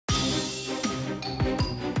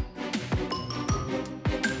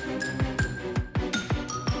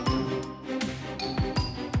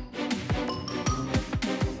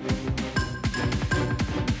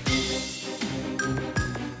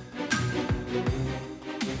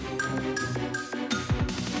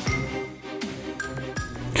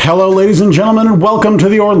Hello, ladies and gentlemen, and welcome to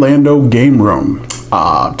the Orlando Game Room.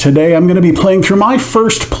 Today I'm going to be playing through my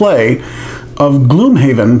first play of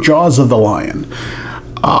Gloomhaven, Jaws of the Lion.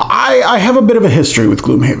 I have a bit of a history with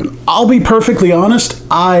Gloomhaven. I'll be perfectly honest,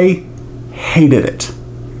 I hated it.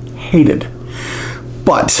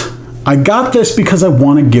 But I got this because I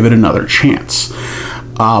want to give it another chance.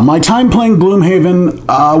 My time playing Gloomhaven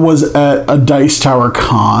was at a Dice Tower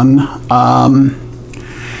Con.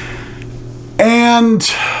 And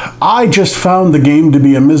I just found the game to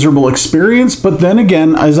be a miserable experience, but then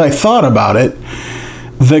again, as I thought about it,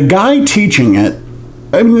 the guy teaching it,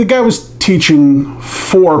 the guy was teaching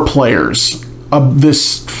 4 players of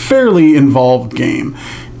this fairly involved game.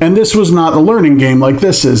 And this was not a learning game like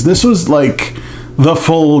this is. This was like the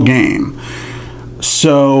full game.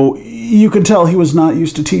 So you could tell he was not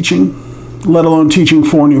used to teaching, let alone teaching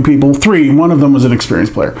 4 new people. 3, one of them was an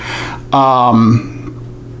experienced player.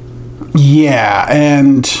 Yeah,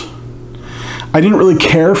 and I didn't really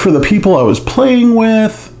care for the people I was playing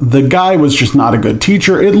with. The guy was just not a good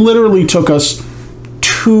teacher. It literally took us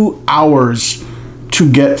 2 hours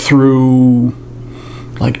to get through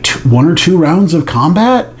like 1 or 2 rounds of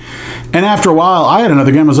combat. And after a while, I had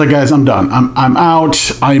another game. I was like, guys, I'm done. I'm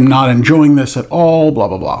out. I'm not enjoying this at all, blah,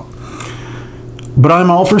 blah, blah. But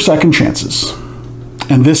I'm all for second chances.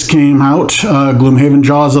 And this came out, Gloomhaven,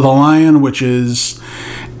 Jaws of the Lion, which is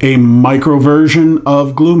a micro version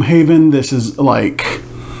of Gloomhaven. This is like,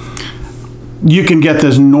 you can get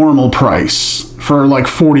this normal price for like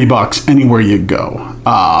 40 bucks anywhere you go.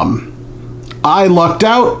 I lucked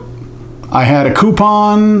out. I had a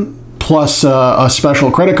coupon plus a special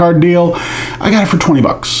credit card deal. I got it for 20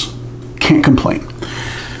 bucks. Can't complain.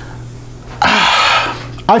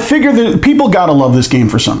 I figured that people gotta love this game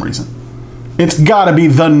for some reason. It's gotta be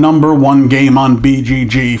the #1 game on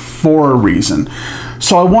BGG for a reason.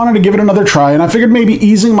 So I wanted to give it another try, and I figured maybe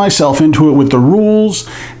easing myself into it with the rules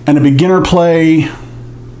and a beginner play,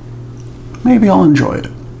 maybe I'll enjoy it.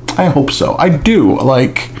 I hope so. I do.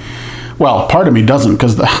 Like, well, part of me doesn't,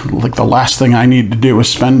 because the last thing I need to do is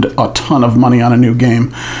spend a ton of money on a new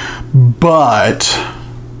game. But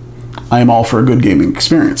I am all for a good gaming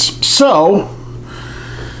experience. So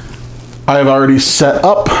I have already set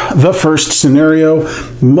up the first scenario.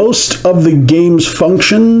 Most of the game's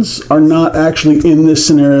functions are not actually in this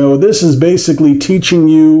scenario. This is basically teaching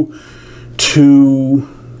you to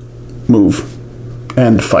move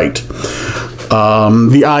and fight.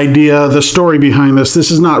 The idea, the story behind this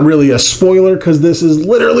is not really a spoiler because this is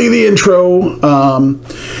literally the intro,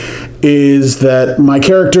 is that my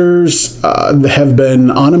characters have been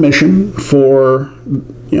on a mission for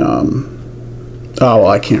oh,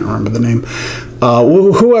 I can't remember the name.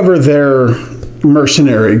 Whoever their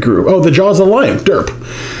mercenary group. Oh, the Jaws of the Lion. Derp.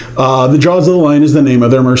 The Jaws of the Lion is the name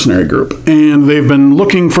of their mercenary group. And they've been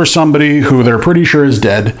looking for somebody who they're pretty sure is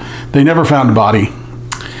dead. They never found a body.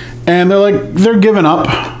 And they're giving up.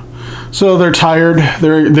 So they're tired.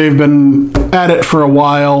 They've been at it for a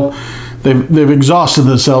while. They've exhausted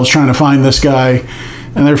themselves trying to find this guy.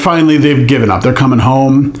 And they've given up. They're coming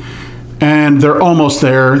home. And they're almost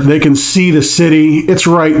there. They can see the city. It's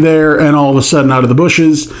right there. And all of a sudden, out of the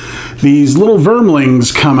bushes, these little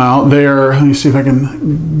vermlings come out. Let me see if I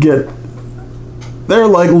can get... They're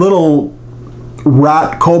like little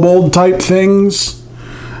rat kobold type things.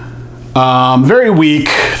 Very weak.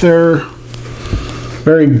 They're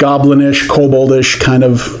very goblinish, koboldish kind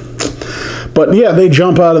of. But yeah, they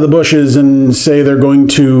jump out of the bushes and say they're going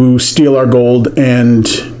to steal our gold and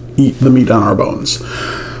eat the meat on our bones.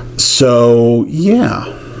 So, yeah,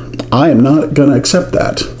 I am not going to accept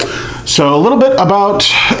that. So, a little bit about...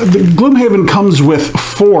 Gloomhaven comes with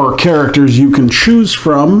 4 characters you can choose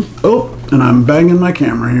from. Oh, and I'm banging my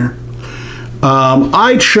camera here.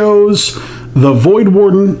 I chose the Void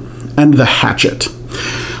Warden and the Hatchet.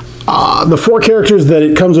 The 4 characters that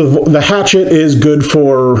it comes with... The Hatchet is good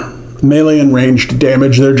for melee and ranged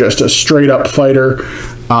damage. They're just a straight-up fighter.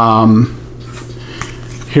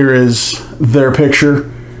 Here is their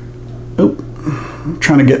picture. Oh, I'm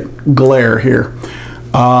trying to get glare here.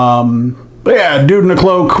 But yeah, dude in a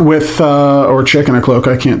cloak with, or chick in a cloak,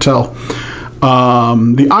 I can't tell.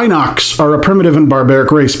 The Inox are a primitive and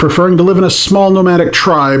barbaric race, preferring to live in a small nomadic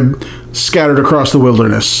tribe scattered across the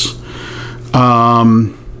wilderness.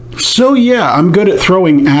 So yeah, I'm good at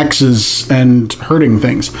throwing axes and hurting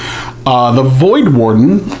things. The Void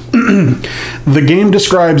Warden, the game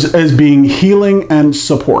describes as being healing and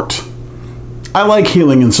support. I like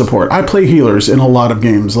healing and support. I play healers in a lot of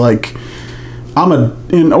games. Like,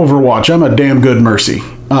 in Overwatch, I'm a damn good Mercy.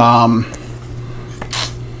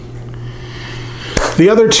 The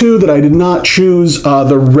other 2 that I did not choose,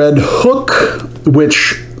 the Red Hook,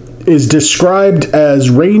 which is described as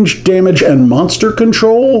range damage and monster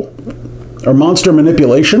control, or monster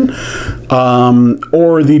manipulation,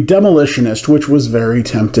 or the Demolitionist, which was very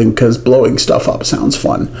tempting because blowing stuff up sounds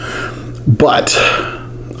fun. But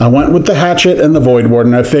I went with the Hatchet and the Void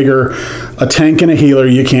Warden. I figure a tank and a healer,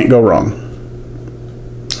 you can't go wrong.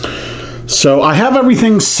 So I have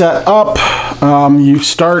everything set up. You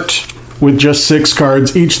start with just 6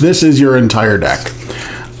 cards each. This is your entire deck.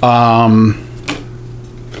 I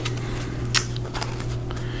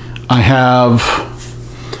have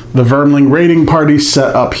the Vermling Raiding Party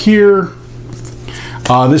set up here.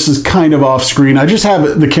 This is kind of off screen. I just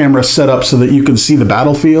have the camera set up so that you can see the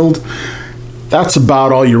battlefield. That's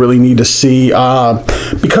about all you really need to see.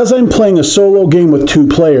 Because I'm playing a solo game with 2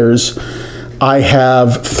 players, I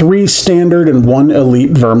have 3 standard and 1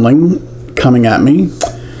 elite Vermling coming at me.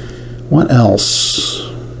 What else?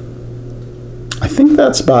 I think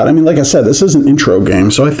that's about, I mean, like I said, this is an intro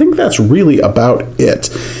game, so I think that's really about it.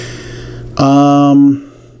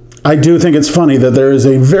 I do think it's funny that there is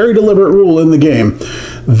a very deliberate rule in the game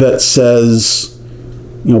that says,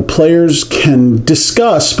 you know, players can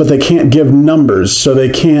discuss, but they can't give numbers, so they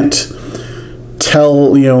can't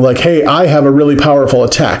tell, you know, like, hey, I have a really powerful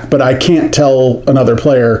attack, but I can't tell another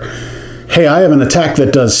player, hey, I have an attack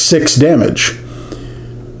that does 6 damage.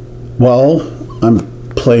 Well, I'm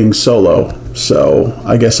playing solo, so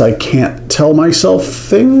I guess I can't tell myself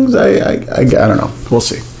things. I don't know. We'll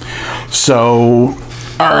see. So,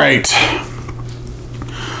 all right.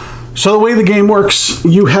 So the way the game works,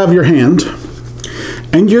 you have your hand,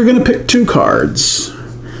 and you're going to pick 2 cards.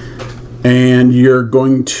 And you're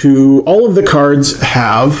going to, all of the cards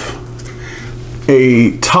have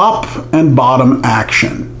a top and bottom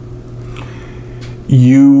action.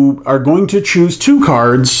 You are going to choose 2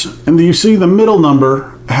 cards, and you see the middle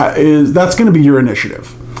number that's going to be your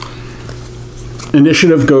initiative.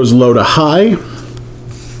 Initiative goes low to high.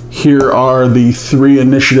 Here are the 3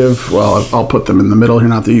 initiative. Well, I'll put them in the middle here,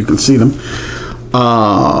 not that you can see them.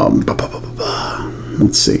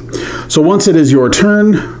 Let's see. So once it is your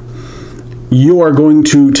turn, you are going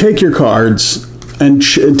to take your cards and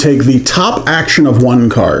take the top action of one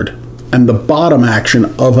card and the bottom action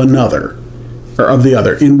of another, or of the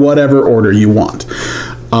other, in whatever order you want.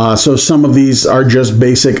 So some of these are just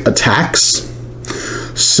basic attacks.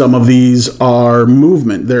 Some of these are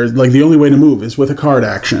movement. There's like the only way to move is with a card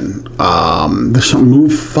action. There's some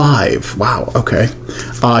move 5. Wow. Okay.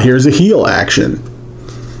 Here's a heal action.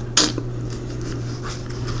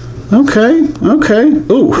 Okay. Okay.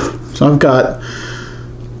 Ooh. So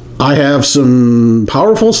I have some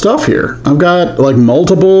powerful stuff here. I've got like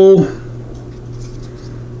multiple.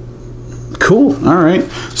 Cool. All right.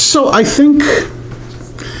 So I think,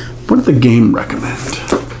 what did the game recommend?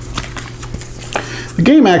 The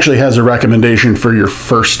game actually has a recommendation for your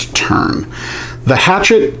first turn. The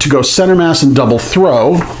Hatchet to go center mass and double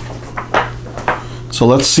throw. So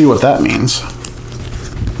let's see what that means.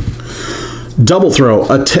 Double throw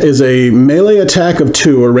is a melee attack of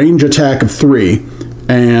 2, a range attack of 3,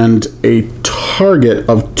 and a target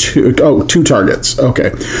of 2. Oh, 2 targets.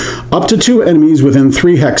 Okay. Up to 2 enemies within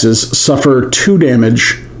 3 hexes suffer 2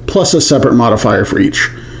 damage, plus a separate modifier for each.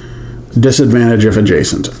 Disadvantage if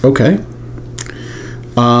adjacent. Okay.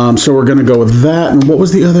 So we're going to go with that. And what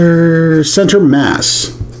was the other? Center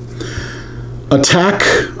mass. Attack,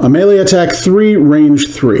 a melee attack 3, range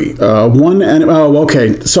 3. 1 enemy. Oh,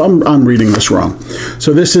 okay. So I'm reading this wrong.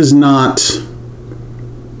 So this is not.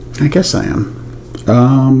 I guess I am.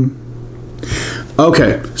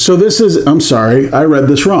 Okay. So this is. I'm sorry. I read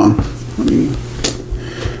this wrong.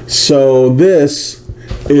 So this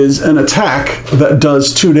is an attack that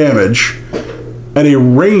does 2 damage at a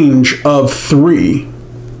range of 3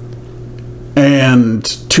 and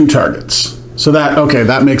 2 targets. So that, okay,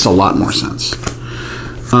 that makes a lot more sense.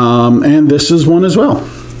 And this is one as well.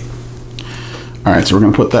 All right, so we're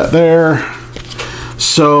going to put that there.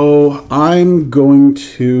 So I'm going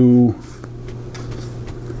to...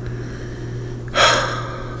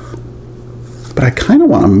 But I kind of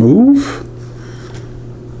want to move.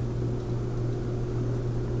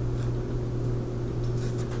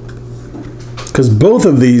 Because both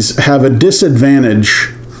of these have a disadvantage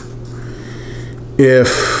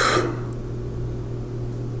if...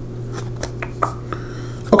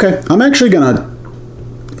 Okay, I'm actually gonna...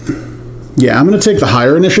 Yeah, I'm gonna take the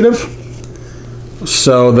higher initiative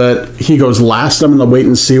so that he goes last. I'm gonna wait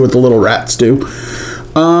and see what the little rats do.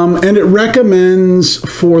 And it recommends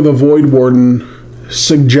for the Void Warden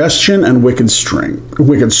Suggestion and Wicked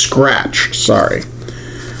Scratch, sorry.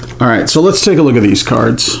 All right, so let's take a look at these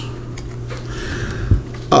cards.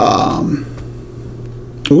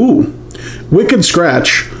 Ooh, Wicked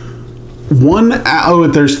Scratch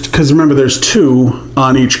because remember there's 2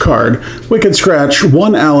 on each card. Wicked Scratch,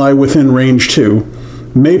 1 ally within range 2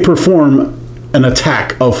 may perform an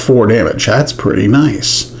attack of 4 damage. That's pretty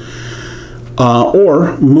nice.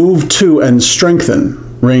 Or move 2 and strengthen,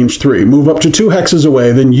 range 3. Move up to 2 hexes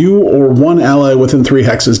away, then you or 1 ally within 3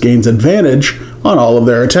 hexes gains advantage on all of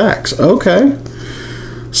their attacks. Okay.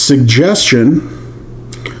 Suggestion: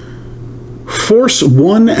 force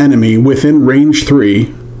 1 enemy within range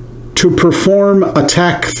 3 to perform a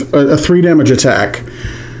 3 damage attack,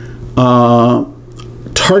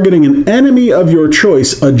 targeting an enemy of your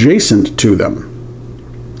choice adjacent to them.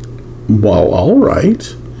 Well, all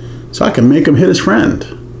right. So I can make him hit his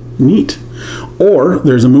friend. Neat. Or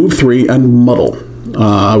there's a move 3 and muddle,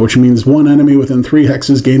 which means 1 enemy within 3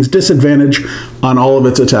 hexes gains disadvantage on all of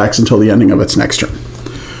its attacks until the ending of its next turn.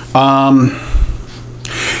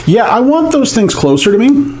 Yeah, I want those things closer to me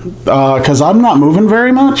because I'm not moving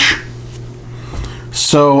very much.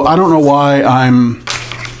 So I don't know why I'm...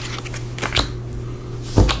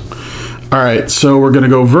 All right, so we're going to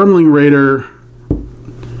go Vermling Raider,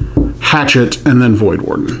 Hatchet, and then Void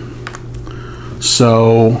Warden.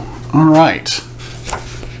 So, all right.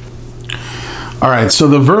 All right, so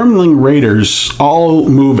the Vermling Raiders all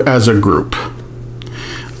move as a group.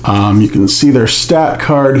 You can see their stat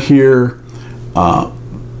card here.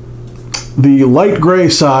 The light gray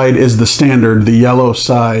side is the standard. The yellow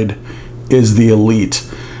side is the elite.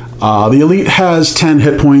 The elite has 10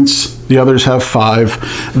 hit points. The others have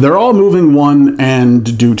 5. They're all moving 1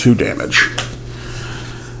 and do 2 damage.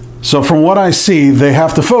 So from what I see, they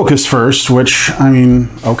have to focus first, which, I mean,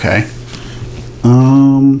 okay.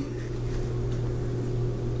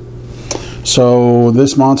 So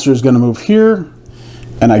this monster is going to move here,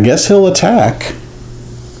 and I guess he'll attack.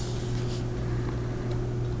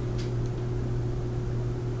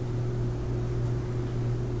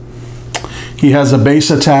 He has a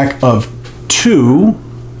base attack of 2,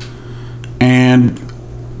 and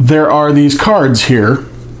there are these cards here.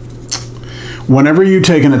 Whenever you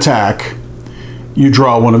take an attack, you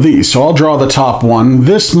draw one of these. So I'll draw the top one.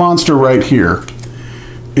 This monster right here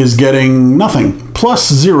is getting nothing,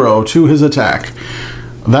 +0 to his attack.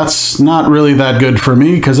 That's not really that good for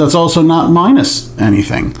me because that's also not minus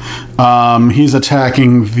anything. He's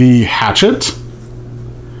attacking the Hatchet,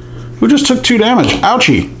 who just took 2 damage.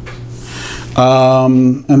 Ouchie.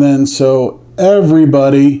 And then so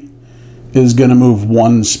everybody is going to move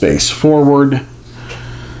 1 space forward.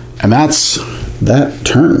 And that's that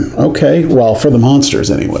turn. Okay, well, for the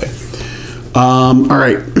monsters anyway. All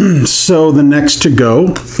right, so the next to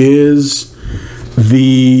go is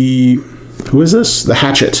the... Who is this? The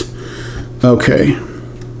Hatchet. Okay.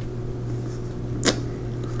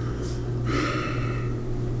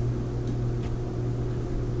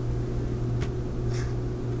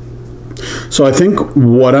 So I think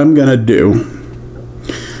what I'm going to do,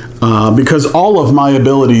 because all of my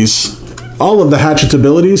abilities... All of the Hatchet's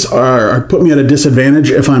abilities are put me at a disadvantage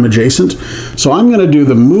if I'm adjacent. So I'm going to do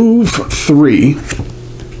the move 3.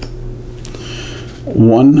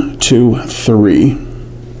 1, 2, 3.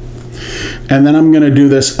 And then I'm going to do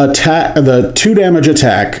this attack, the 2 damage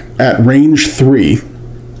attack at range 3.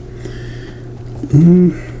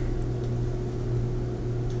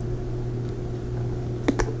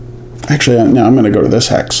 Actually, no, I'm going to go to this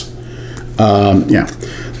hex. Yeah,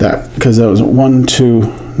 that, because that was 1,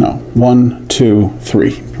 2... No, 1, 2,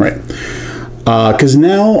 3, right. Because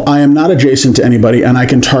now I am not adjacent to anybody and I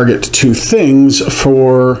can target 2 things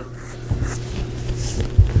for,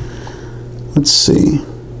 let's see.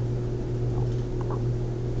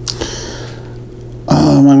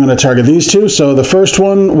 I'm going to target these 2. So the first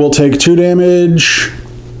one will take 2 damage,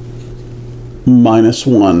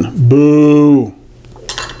 -1. Boo.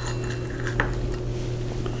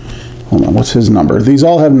 Hold on, what's his number? These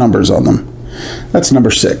all have numbers on them. That's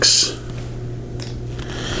number 6.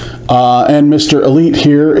 And Mr. Elite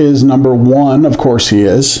here is number 1. Of course he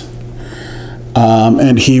is.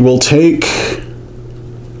 And he will take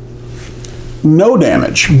no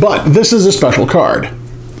damage. But this is a special card.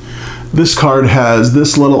 This card has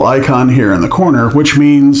this little icon here in the corner, which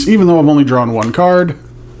means even though I've only drawn 1 card,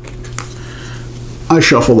 I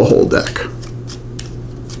shuffle the whole deck.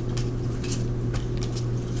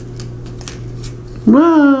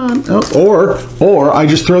 Run. Oh, or I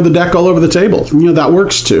just throw the deck all over the table. You know, that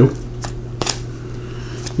works too.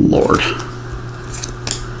 Lord.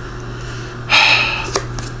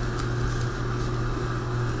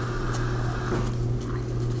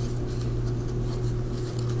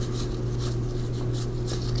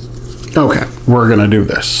 Okay, we're going to do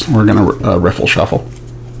this. We're going to riffle shuffle.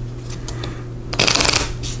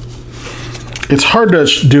 It's hard to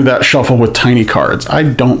do that shuffle with tiny cards. I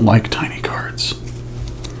don't like tiny cards.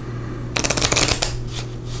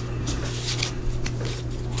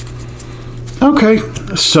 Okay,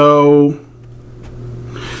 so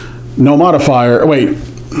no modifier. Wait,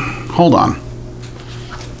 hold on.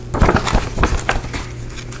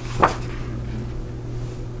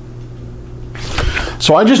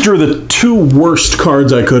 So I just drew the two worst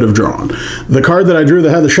cards I could have drawn. The card that I drew that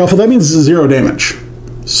had the shuffle, that means it's 0 damage.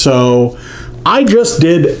 So I just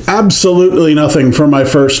did absolutely nothing for my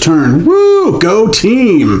first turn. Woo! Go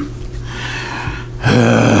team!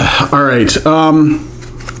 All right.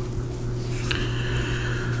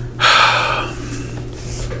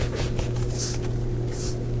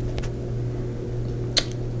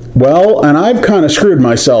 Well, and I've kind of screwed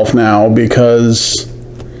myself now because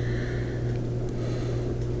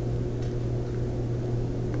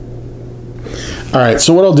all right,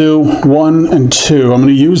 so what I'll do, 1 and 2, I'm going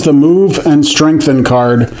to use the move and strengthen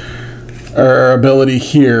card or ability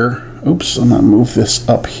here. Oops, I'm going to move this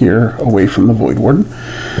up here away from the Void Warden.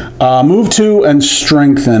 Move 2 and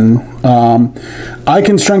strengthen. I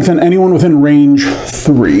can strengthen anyone within range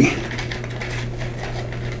 3.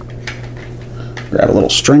 Grab a little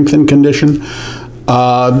strengthen condition.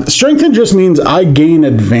 Strengthen just means I gain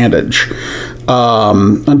advantage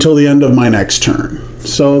until the end of my next turn.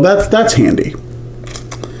 So that's handy.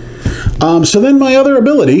 So then my other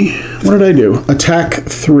ability, what did I do? Attack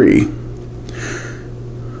 3.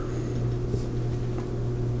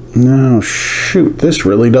 No, shoot, this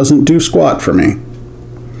really doesn't do squat for me.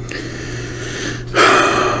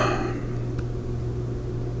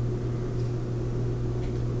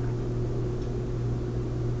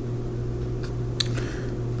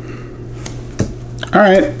 All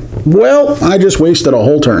right, well, I just wasted a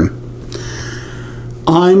whole turn.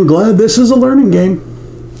 I'm glad this is a learning game.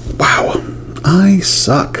 Wow, I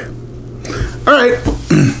suck. All right,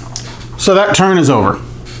 so that turn is over.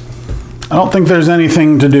 I don't think there's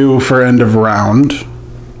anything to do for end of round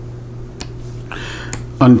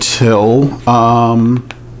until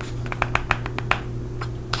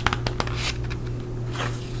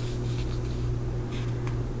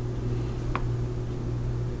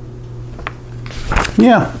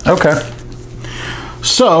yeah, okay.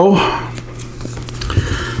 So,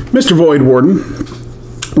 Mr. Void Warden,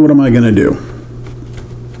 what am I going to do?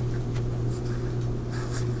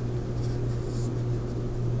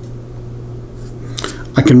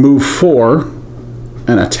 I can move 4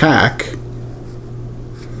 and attack.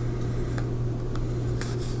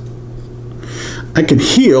 I can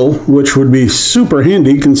heal, which would be super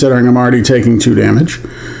handy considering I'm already taking 2 damage.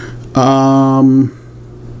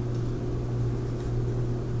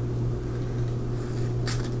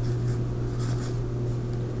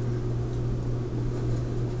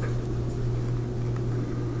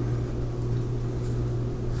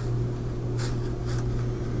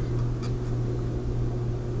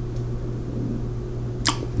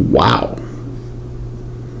 Wow.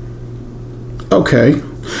 Okay.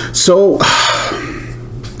 So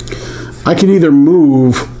I can either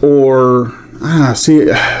move or see.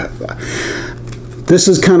 This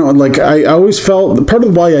is kind of like I always felt part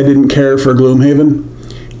of why I didn't care for Gloomhaven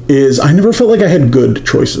is I never felt like I had good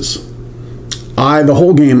choices. The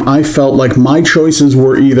whole game I felt like my choices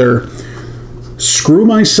were either screw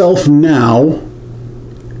myself now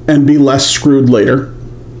and be less screwed later,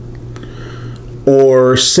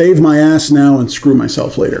 or save my ass now and screw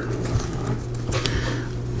myself later.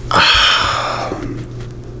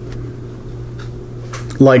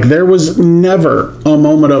 Like, there was never a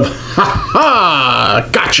moment of, ha ha,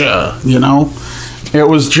 gotcha, you know? It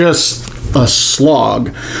was just a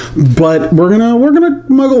slog. But we're gonna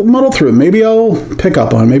muddle through it. Maybe I'll pick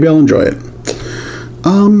up on it. Maybe I'll enjoy it.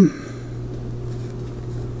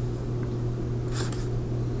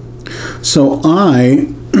 So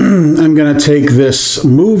I'm going to take this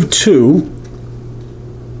move 2.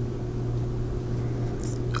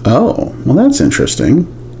 Oh, well, that's interesting.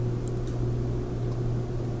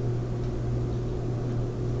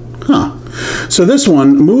 Huh. So this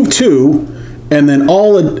one, move 2, and then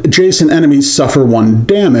all adjacent enemies suffer 1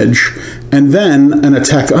 damage, and then an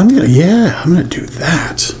attack. I'm going to do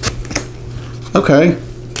that. Okay.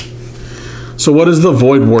 So what does the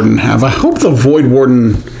Void Warden have? I hope the Void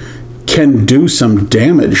Warden can do some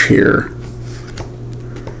damage here.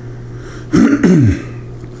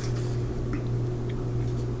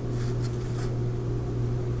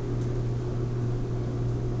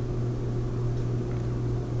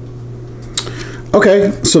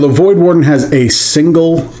 Okay, so the Void Warden has a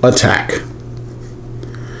single attack.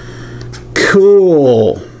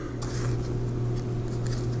 Cool.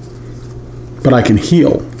 But I can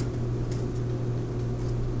heal.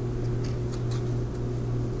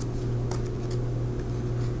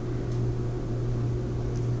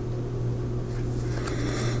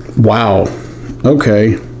 Wow.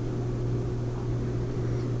 Okay.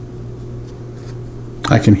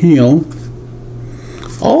 I can heal.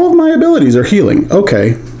 All of my abilities are healing.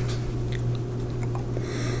 Okay.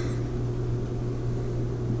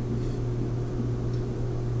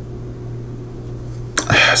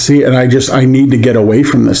 See, and I need to get away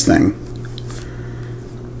from this thing.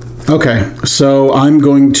 Okay, so I'm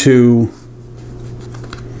going to...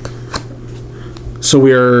 So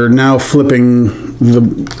we are now flipping. The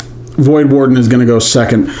Void Warden is going to go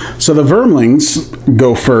second. So the Vermlings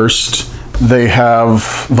go first. They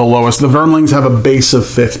have the lowest. The Vermlings have a base of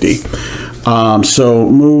 50. So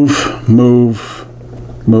move, move,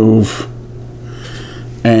 move.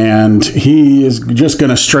 And he is just going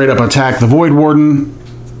to straight up attack the Void Warden.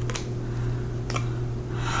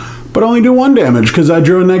 But only do 1 damage because I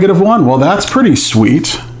drew a -1. Well, that's pretty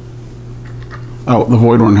sweet. Oh, the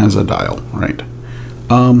Void Warden has a dial, right.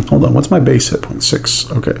 Hold on, what's my base hit point? 6.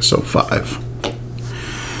 Okay, so 5.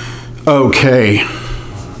 Okay.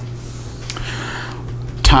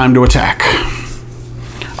 Time to attack.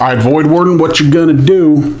 All right, Void Warden, what you gonna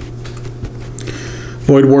do?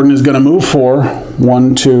 Void Warden is gonna move 4.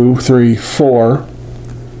 1, 2, 3, 4.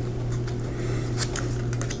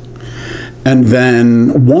 And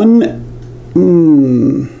then 1...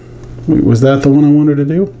 wait, was that the one I wanted to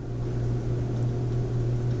do?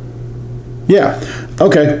 Yeah.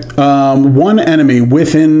 Okay. 1 enemy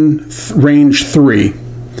within range 3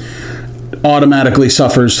 automatically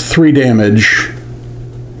suffers 3 damage.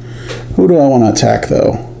 Who do I want to attack,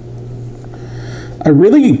 though? I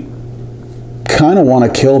really kind of want to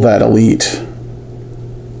kill that elite.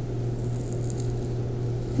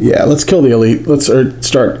 Yeah, let's kill the elite. Let's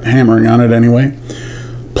start hammering on it anyway.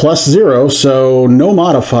 +0, so no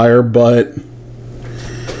modifier, but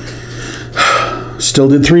still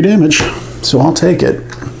did 3 damage. So I'll take it.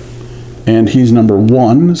 And he's number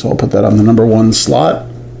 1, so I'll put that on the number 1 slot.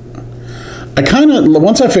 I kind of,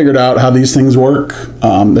 once I figured out how these things work,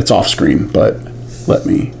 it's off screen, but let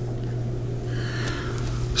me.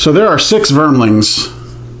 So there are 6 Vermlings,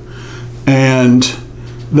 and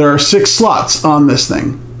there are 6 slots on this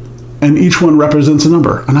thing, and each one represents a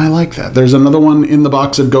number, and I like that. There's another one in the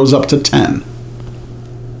box that goes up to 10.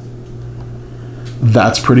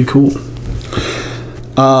 That's pretty cool.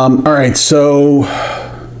 All right, so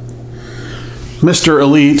Mr.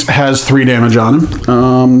 Elite has 3 damage on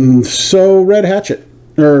him. So Red Hatchet,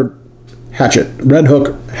 or Hatchet, Red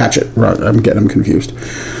Hook Hatchet, I'm getting them confused,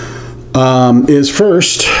 is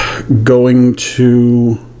first going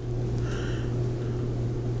to...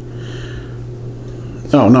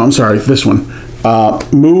 Oh, no, I'm sorry, this one.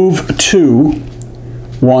 Move 2,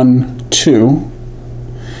 1, 2.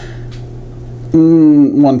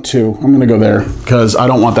 1, 2. I'm going to go there because I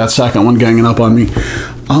don't want that second one ganging up on me.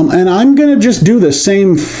 And I'm going to just do the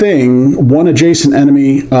same thing. 1 adjacent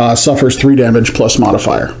enemy suffers 3 damage plus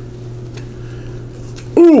modifier.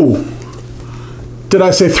 Ooh. Did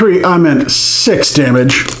I say 3? I meant 6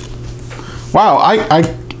 damage. Wow,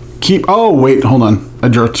 I keep... Oh, wait, hold on. I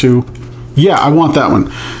drew 2. Yeah, I want that one.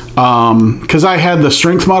 Because I had the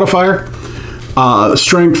strength modifier.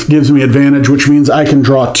 Strength gives me advantage, which means I can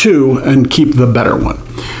draw 2 and keep the better one.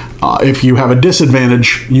 If you have a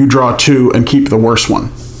disadvantage, you draw 2 and keep the worse one.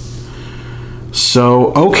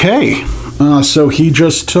 So, okay. So he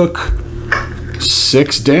just took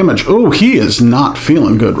 6 damage. Oh, he is not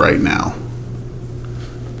feeling good right now.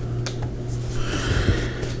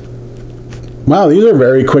 Wow, these are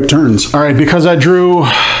very quick turns. All right, because I drew...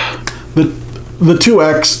 The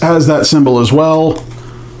 2X has that symbol as well,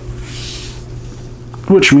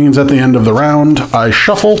 which means at the end of the round, I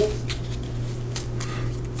shuffle.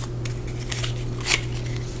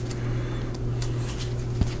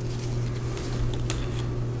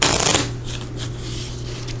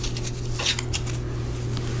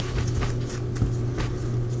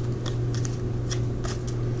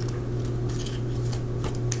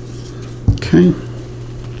 Okay.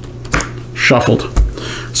 Shuffled.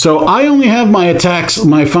 So I only have my attacks,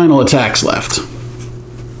 my final attacks left.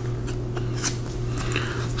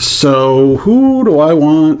 So who do I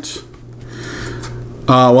want?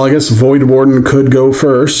 Well, I guess Void Warden could go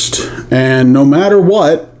first. And no matter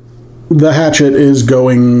what, the Hatchet is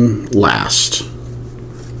going last.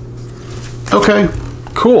 Okay,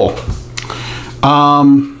 cool.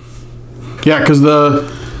 Yeah, because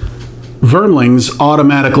the Vermlings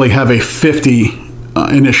automatically have a 50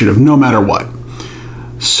 initiative, no matter what.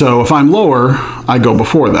 So if I'm lower, I go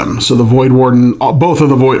before them. So the Void Warden, both of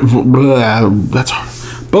the Void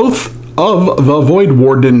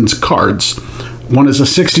Warden's cards. One is a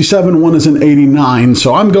 67, one is an 89.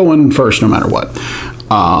 So I'm going first no matter what.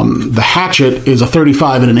 The hatchet is a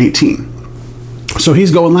 35 and an 18. So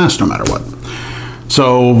he's going last no matter what.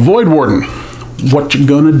 So, Void Warden, what you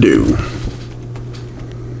gonna do?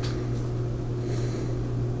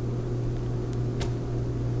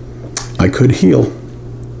 I could heal.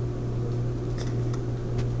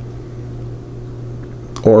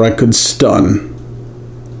 Or I could stun.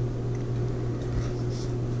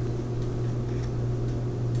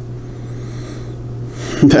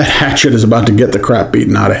 That hatchet is about to get the crap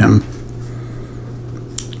beaten out of him.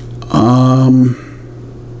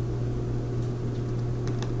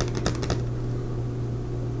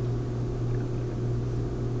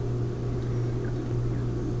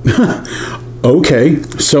 Okay,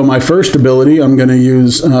 so my first ability, I'm going to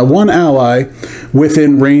use one ally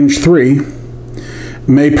within range 3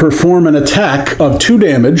 may perform an attack of 2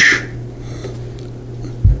 damage.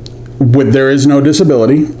 There is no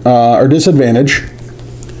disability or disadvantage.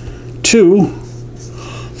 2,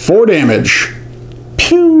 4 damage.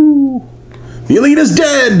 Pew! The elite is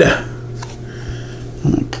dead!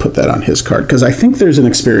 I'm going to put that on his card, because I think there's an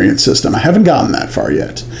experience system. I haven't gotten that far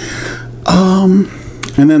yet.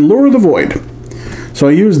 And then Lure of the Void. So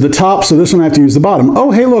I use the top, so this one I have to use the bottom.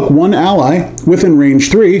 Oh, hey, look, one ally within range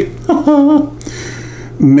 3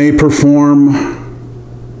 may perform...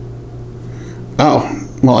 Oh,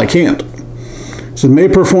 well, I can't. So may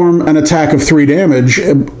perform an attack of 3 damage,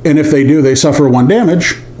 and if they do, they suffer 1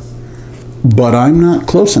 damage. But I'm not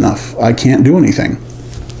close enough. I can't do anything.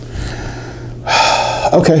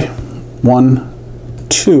 Okay. 1,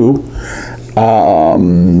 2.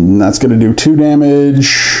 That's going to do 2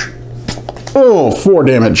 damage. Oh, 4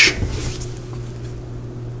 damage.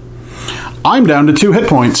 I'm down to 2 hit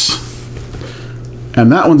points.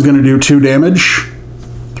 And that one's going to do 2 damage.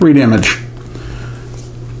 3 damage.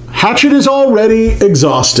 Hatchet is already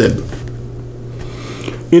exhausted.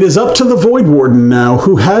 It is up to the Void Warden now,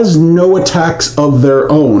 who has no attacks of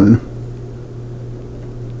their own.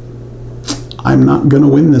 I'm not going to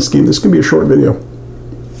win this game. This could be a short video.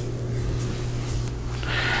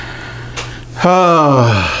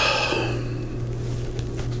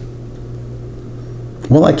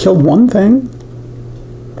 Well, I killed one thing.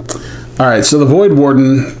 All right, so the Void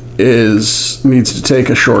Warden needs to take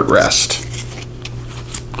a short rest.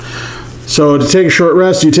 So to take a short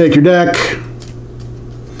rest, you take your deck,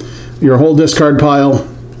 your whole discard pile,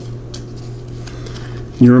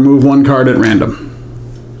 you remove 1 card at random.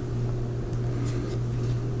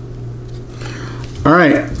 All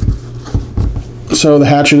right, so the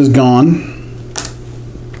hatchet is gone.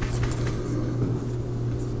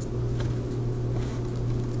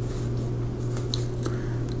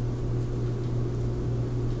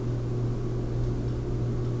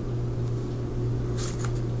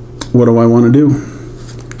 What do I want to do?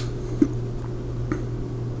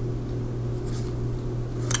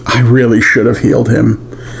 I really should have healed him.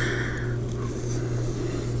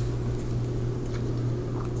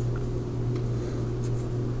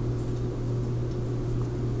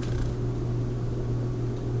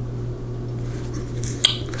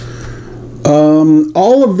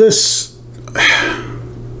 All of this,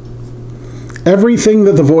 everything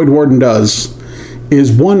that the Void Warden does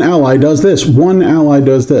is one ally does this, one ally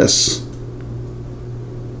does this.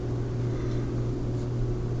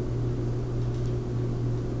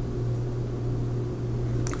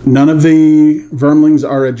 None of the Vermlings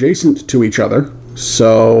are adjacent to each other,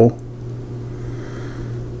 so...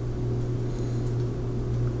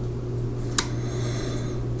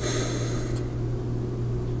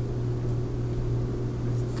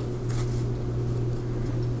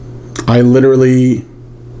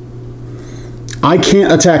 I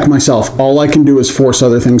can't attack myself. All I can do is force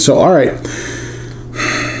other things. So, all right.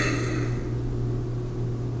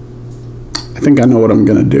 I think I know what I'm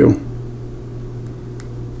going to do.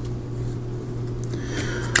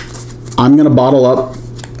 I'm going to bottle up.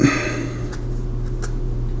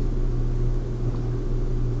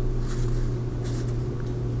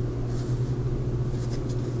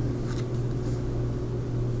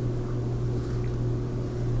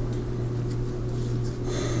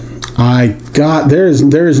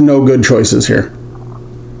 There is no good choices here.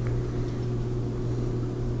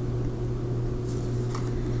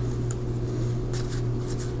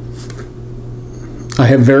 I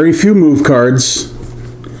have very few move cards.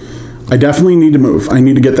 I definitely need to move. I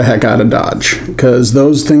need to get the heck out of Dodge, because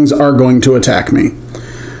those things are going to attack me.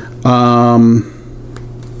 I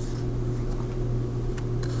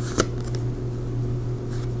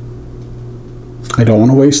don't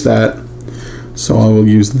want to waste that. So I will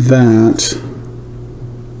use that.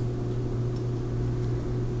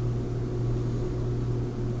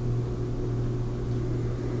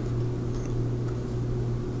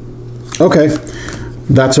 Okay,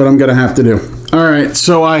 that's what I'm going to have to do. All right,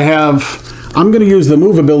 so I'm going to use the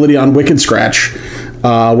move ability on Wicked Scratch,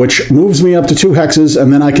 which moves me up to 2 hexes,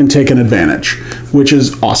 and then I can take an advantage, which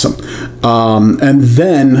is awesome. And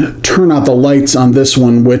then turn out the lights on this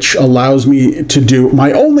one, which allows me to do,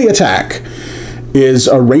 my only attack is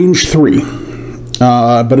a range 3,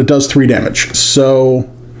 but it does 3 damage. So,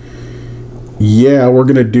 yeah, we're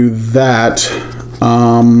going to do that.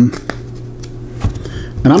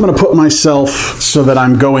 And I'm going to put myself so that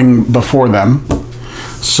I'm going before them.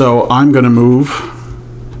 So I'm going to move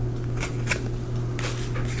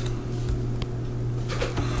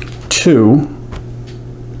two.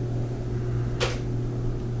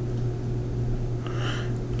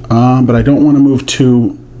 But I don't want to move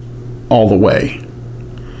 2 all the way,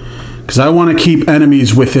 because I want to keep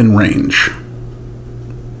enemies within range.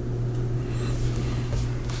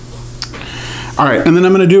 All right, and then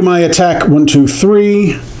I'm going to do my attack 1, 2,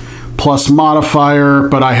 3 plus modifier,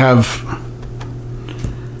 but I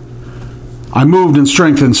moved and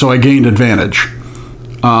strengthened, so I gained advantage.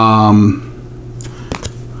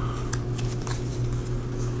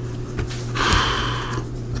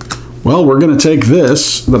 Well, we're going to take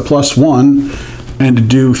this, the +1, and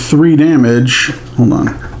do 3 damage. Hold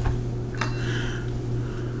on.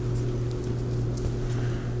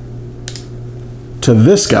 To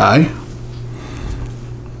this guy.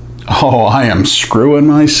 Oh, I am screwing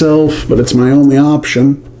myself, but it's my only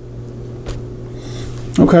option.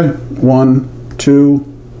 Okay, 1, 2,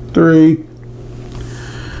 3.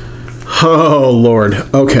 Oh, Lord.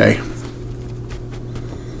 Okay.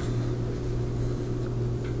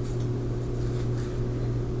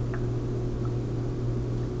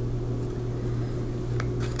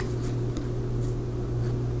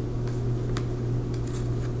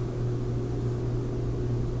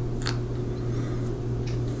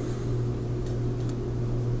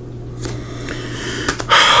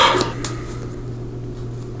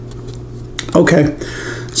 Okay,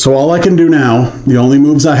 so all I can do now, the only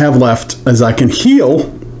moves I have left, is I can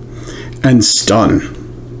heal and stun.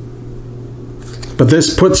 But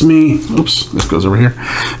this puts me, oops, this goes over here.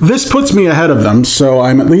 This puts me ahead of them, so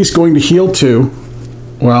I'm at least going to heal 2.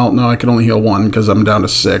 Well, no, I can only heal 1 because I'm down to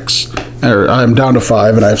 6. Or I'm down to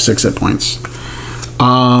 5 and I have 6 hit points.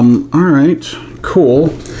 All right,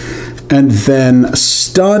 cool. And then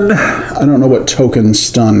stun, I don't know what token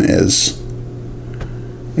stun is.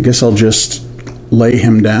 I guess I'll just lay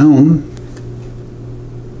him down.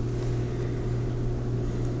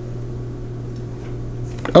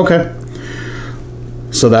 Okay.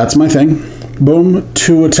 So that's my thing. Boom,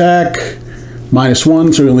 2 attack,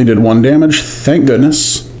 -1, so we only did 1 damage. Thank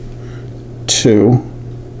goodness. 2.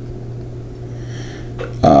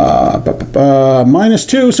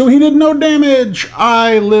 -2, so he did no damage.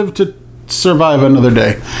 I live to survive another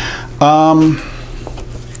day.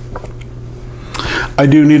 I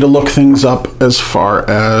do need to look things up as far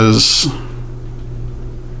as...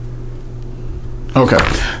 Okay,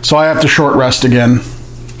 so I have to short rest again.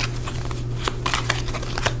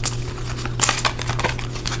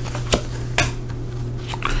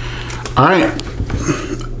 All right.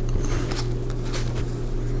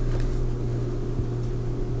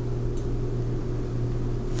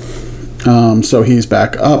 So he's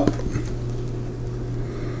back up.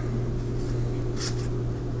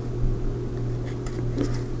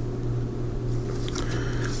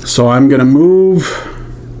 So I'm going to move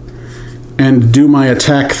and do my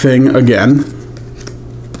attack thing again.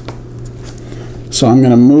 So I'm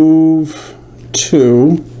going to move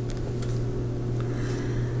 2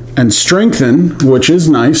 and strengthen, which is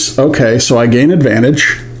nice. Okay, so I gain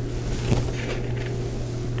advantage.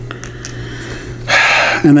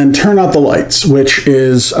 And then turn out the lights, which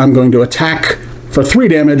is I'm going to attack for 3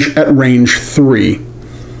 damage at range 3.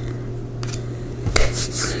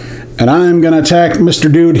 And I'm going to attack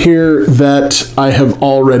Mr. Dude here that I have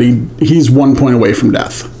already... He's 1 point away from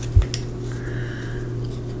death.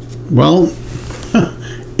 Well,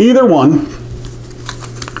 either one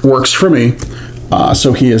works for me.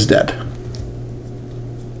 So he is dead.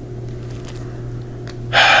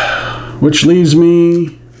 Which leaves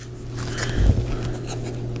me...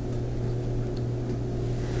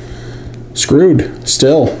 screwed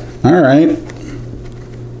still. All right.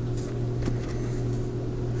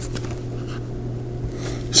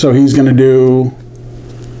 So he's going to do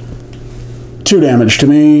 2 damage to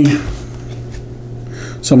me.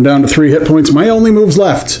 So I'm down to 3 hit points. My only moves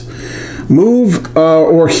left. Move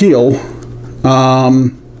or heal.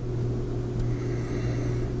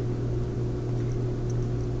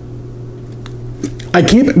 I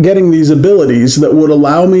keep getting these abilities that would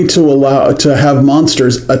allow me to have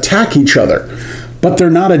monsters attack each other. but they're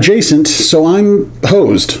not adjacent, so I'm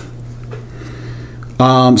hosed.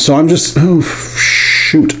 So I'm just, oh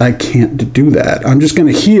shoot, I can't do that. I'm just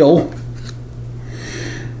going to heal,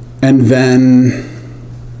 and then,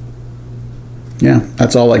 yeah,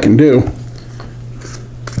 that's all I can do.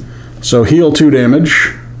 So heal 2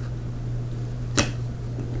 damage.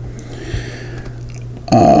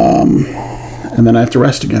 And then I have to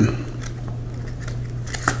rest again.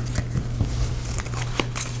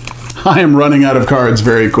 I am running out of cards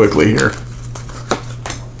very quickly here.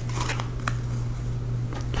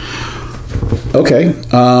 Okay.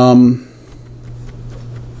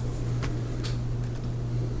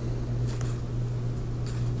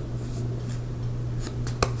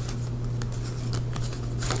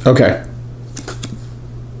 Okay.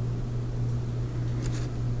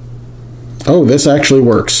 Oh, this actually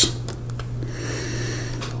works.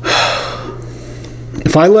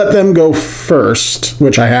 If I let them go first,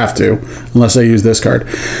 which I have to, unless I use this card,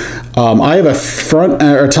 I have a front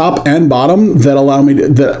or top and bottom that allow me to,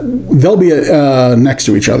 they'll be next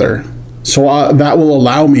to each other. So that will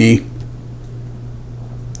allow me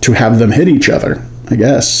to have them hit each other, I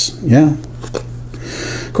guess. Yeah.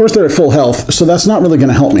 Of course, they're at full health, so that's not really going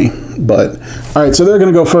to help me. But, all right, so they're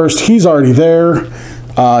going to go first. He's already there.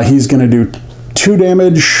 He's going to do 2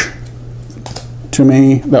 damage to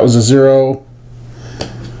me. That was a 0.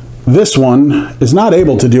 This one is not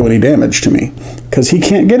able to do any damage to me because he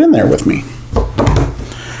can't get in there with me.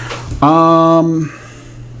 All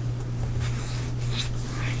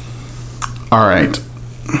right.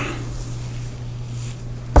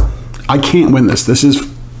 I can't win this. This is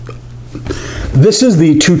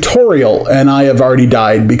the tutorial, and I have already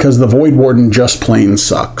died because the Void Warden just plain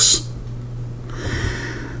sucks.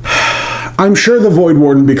 I'm sure the Void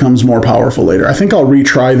Warden becomes more powerful later. I think I'll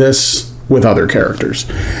retry this with other characters.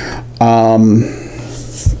 All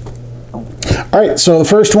right, so the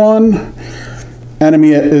first one,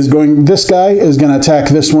 enemy is going, this guy is going to attack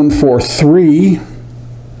this one for 3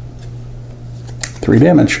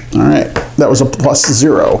 damage. All right, that was a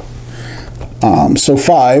 +0. So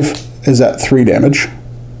 5 is at 3 damage.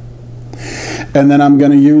 And then I'm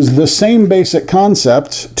going to use the same basic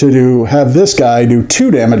concept to have this guy do 2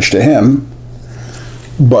 damage to him,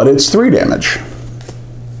 but it's 3 damage.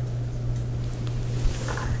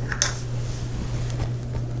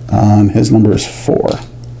 And his number is 4.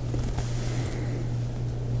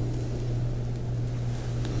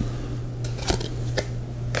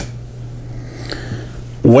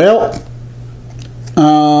 Well,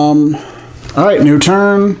 all right, new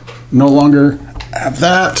turn. No longer have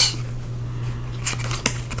that.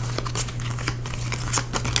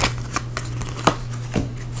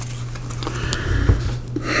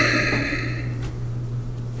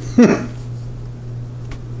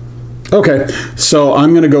 Okay, so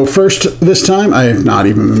I'm going to go first this time. I have not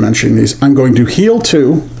even been mentioning these. I'm going to heal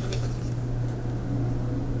 2.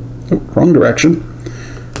 Oh, wrong direction.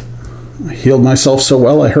 I healed myself so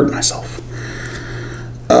well, I hurt myself.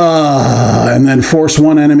 And then force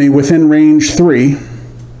 1 enemy within range 3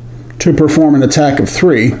 to perform an attack of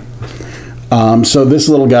 3. So this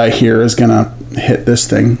little guy here is going to hit this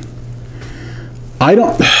thing. I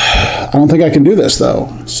don't think I can do this,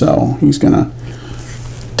 though. So he's going to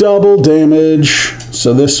double damage.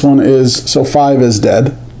 So this one is, so 5 is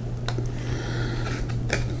dead.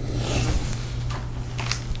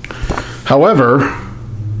 However,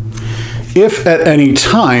 if at any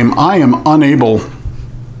time I am unable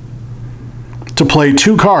to play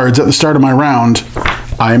 2 cards at the start of my round,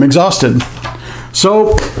 I am exhausted.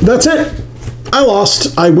 So that's it. I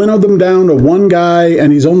lost. I winnowed them down to 1 guy,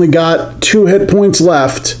 and he's only got 2 hit points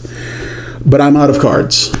left, but I'm out of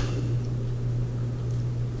cards.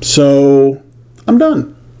 So I'm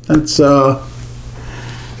done. That's all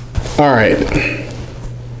right.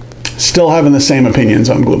 Still having the same opinions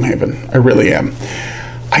on Gloomhaven. I really am.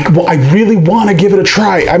 I really want to give it a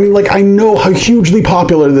try. I mean, like, I know how hugely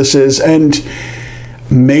popular this is, and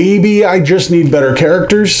maybe I just need better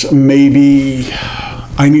characters. Maybe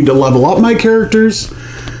I need to level up my characters.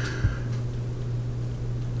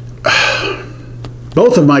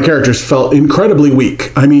 Both of my characters felt incredibly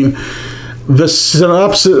weak. I mean, the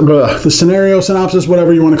scenario synopsis,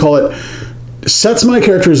 whatever you want to call it, sets my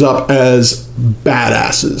characters up as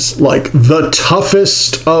badasses, like the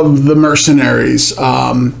toughest of the mercenaries.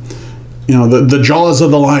 You know, the Jaws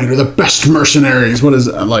of the Lion, or the best mercenaries. What is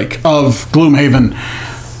it, like, of Gloomhaven?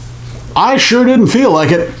 I sure didn't feel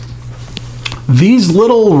like it. These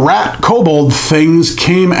little rat kobold things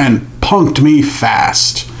came and punked me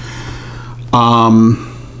fast.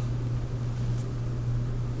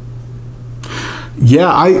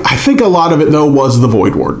 Yeah, I think a lot of it, though, was the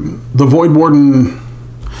Void Warden. The Void Warden,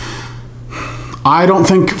 I don't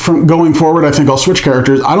think from going forward, I think I'll switch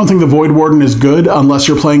characters. I don't think the Void Warden is good unless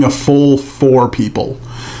you're playing a full 4 people.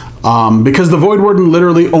 Because the Void Warden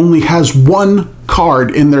literally only has 1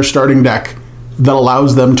 card in their starting deck that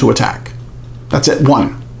allows them to attack. That's it,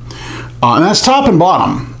 1. And that's top and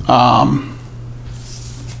bottom. Let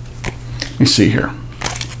me see here.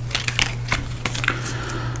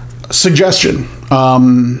 Suggestion.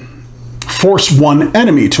 Force 1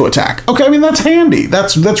 enemy to attack. Okay, I mean, that's handy.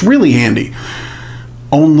 That's really handy.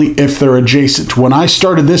 Only if they're adjacent. When I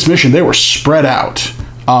started this mission, they were spread out.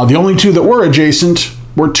 The only 2 that were adjacent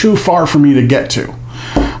were too far for me to get to.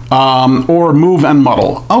 Or move and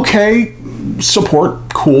muddle. Okay,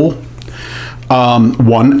 support, cool.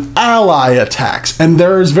 1 ally attacks. And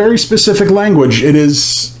there is very specific language. It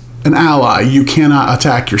is an ally. You cannot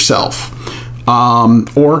attack yourself.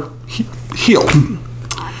 Or heal.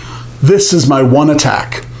 This is my 1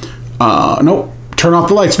 attack. Nope. Turn off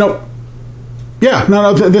the lights. Nope. Yeah,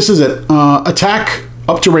 no, this is it. Attack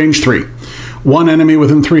up to range 3. 1 enemy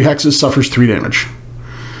within 3 hexes suffers 3 damage.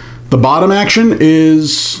 The bottom action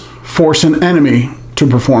is force an enemy to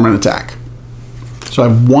perform an attack. So I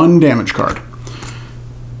have 1 damage card.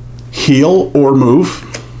 Heal or move.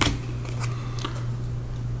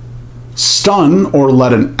 Stun or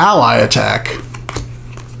let an ally attack.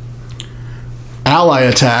 Ally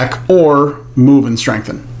attack or move and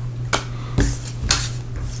strengthen.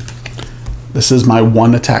 This is my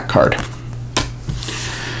 1 attack card.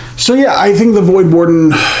 So yeah, I think the Void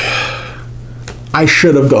Warden, I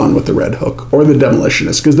should have gone with the Red Hook or the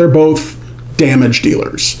Demolitionist because they're both damage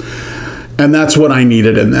dealers. And that's what I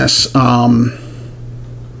needed in this.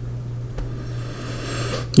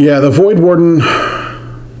 Yeah, the Void Warden,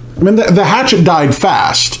 I mean, the Hatchet died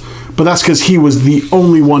fast, but that's because he was the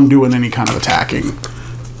only one doing any kind of attacking.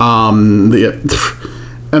 And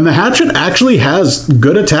the Hatchet actually has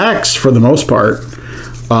good attacks for the most part.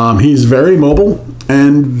 He's very mobile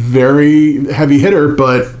and very heavy hitter,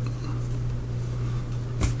 but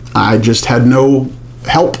I just had no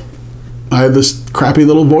help. I had this crappy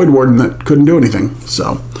little Void Warden that couldn't do anything.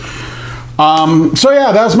 So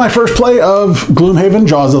yeah, that was my first play of Gloomhaven,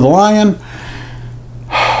 Jaws of the Lion.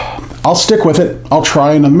 I'll stick with it. I'll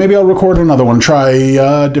try, and maybe I'll record another one. Try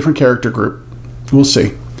a different character group. We'll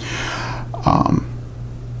see.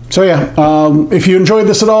 So yeah, if you enjoyed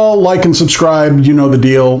this at all, like and subscribe. You know the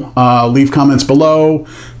deal. Leave comments below.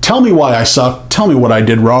 Tell me why I suck. Tell me what I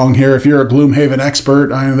did wrong here. If you're a Gloomhaven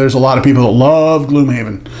expert, I mean, there's a lot of people that love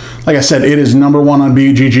Gloomhaven. Like I said, it is #1 on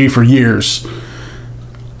BGG for years.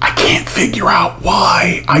 I can't figure out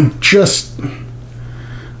why.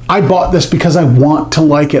 I bought this because I want to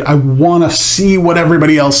like it. I want to see what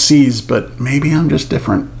everybody else sees, but maybe I'm just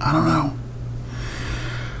different. I don't know.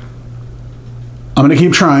 I'm going to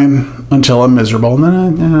keep trying until I'm miserable,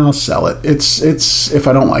 and then I'll sell it. It's if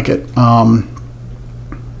I don't like it. I'm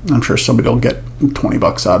sure somebody will get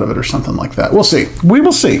 $20 out of it or something like that. We'll see. We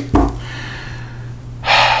will see.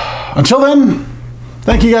 Until then,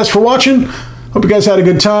 thank you guys for watching. Hope you guys had a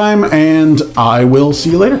good time, and I will see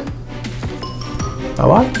you later.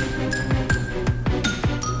 Bye-bye.